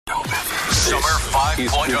Summer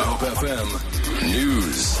 5.0 FM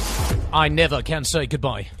News. I never can say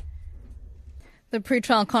goodbye. The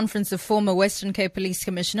pre-trial conference of former Western Cape Police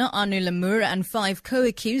Commissioner Arno Lamour and 5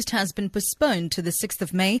 co-accused has been postponed to the 6th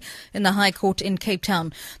of May in the High Court in Cape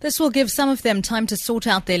Town. This will give some of them time to sort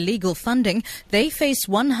out their legal funding. They face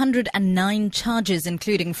 109 charges,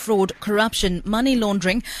 including fraud, corruption, money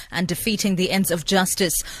laundering, and defeating the ends of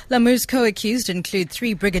justice. Lamour's co-accused include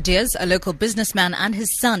 3 brigadiers, a local businessman, and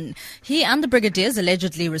his son. He and the brigadiers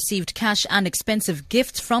allegedly received cash and expensive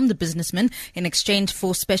gifts from the businessman in exchange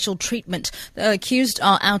for special treatment. The accused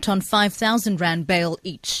are out on 5,000 Rand bail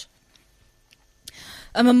each.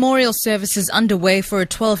 A memorial service is underway for a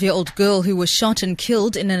 12-year-old girl who was shot and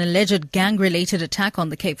killed in an alleged gang-related attack on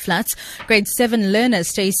the Cape Flats. Grade 7 learner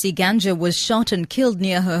Stacey Ganja was shot and killed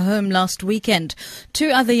near her home last weekend. 2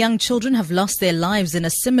 other young children have lost their lives in a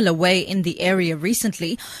similar way in the area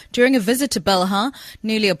recently. During a visit to Belhar,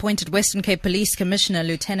 newly appointed Western Cape Police Commissioner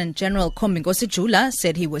Lieutenant General Khombinkosi Jula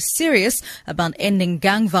said he was serious about ending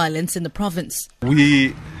gang violence in the province. We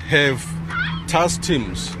have task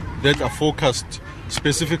teams that are focused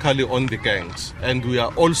specifically on the gangs, and we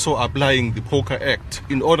are also applying the POCA Act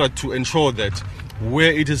in order to ensure that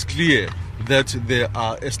where it is clear that there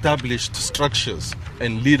are established structures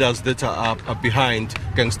and leaders that are behind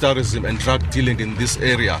gangsterism and drug dealing in this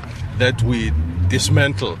area, that we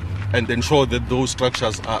dismantle and ensure that those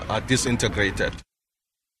structures are disintegrated.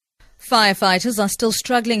 Firefighters are still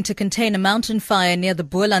struggling to contain a mountain fire near the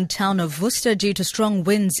Boland town of Worcester due to strong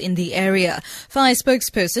winds in the area. Fire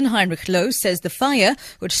spokesperson Heinrich Lowe says the fire,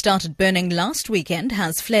 which started burning last weekend,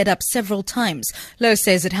 has flared up several times. Lowe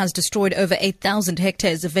says it has destroyed over 8,000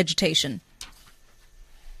 hectares of vegetation.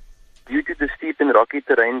 Due to the steep and rocky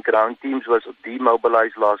terrain, ground teams was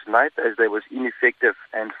demobilized last night as they was ineffective,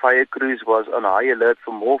 and fire crews was on high alert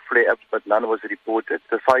for more flare-ups, but none was reported.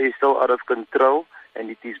 The fire is still out of control, and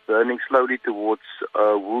it is burning slowly towards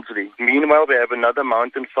Woolsley. Meanwhile, we have another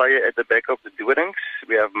mountain fire at the back of the Dorings.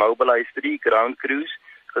 We have mobilized 3 ground crews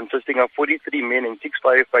consisting of 43 men and 6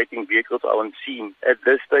 firefighting vehicles are on scene. At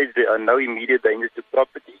this stage, there are no immediate dangers to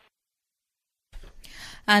property.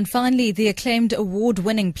 And finally, the acclaimed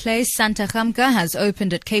award-winning play Santa Gamka has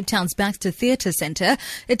opened at Cape Town's Baxter Theatre Centre.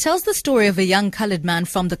 It tells the story of a young coloured man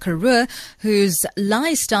from the Karoo whose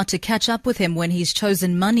lies start to catch up with him when he's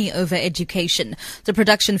chosen money over education. The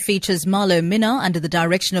production features Marlo Minnar under the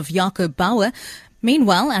direction of Jaco Bauer.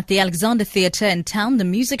 Meanwhile, at the Alexander Theatre in town, the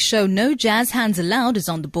music show No Jazz Hands Allowed is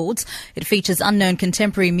on the boards. It features unknown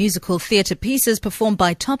contemporary musical theatre pieces performed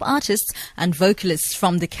by top artists and vocalists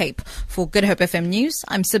from the Cape. For Good Hope FM News,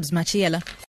 I'm Sibs Machiela.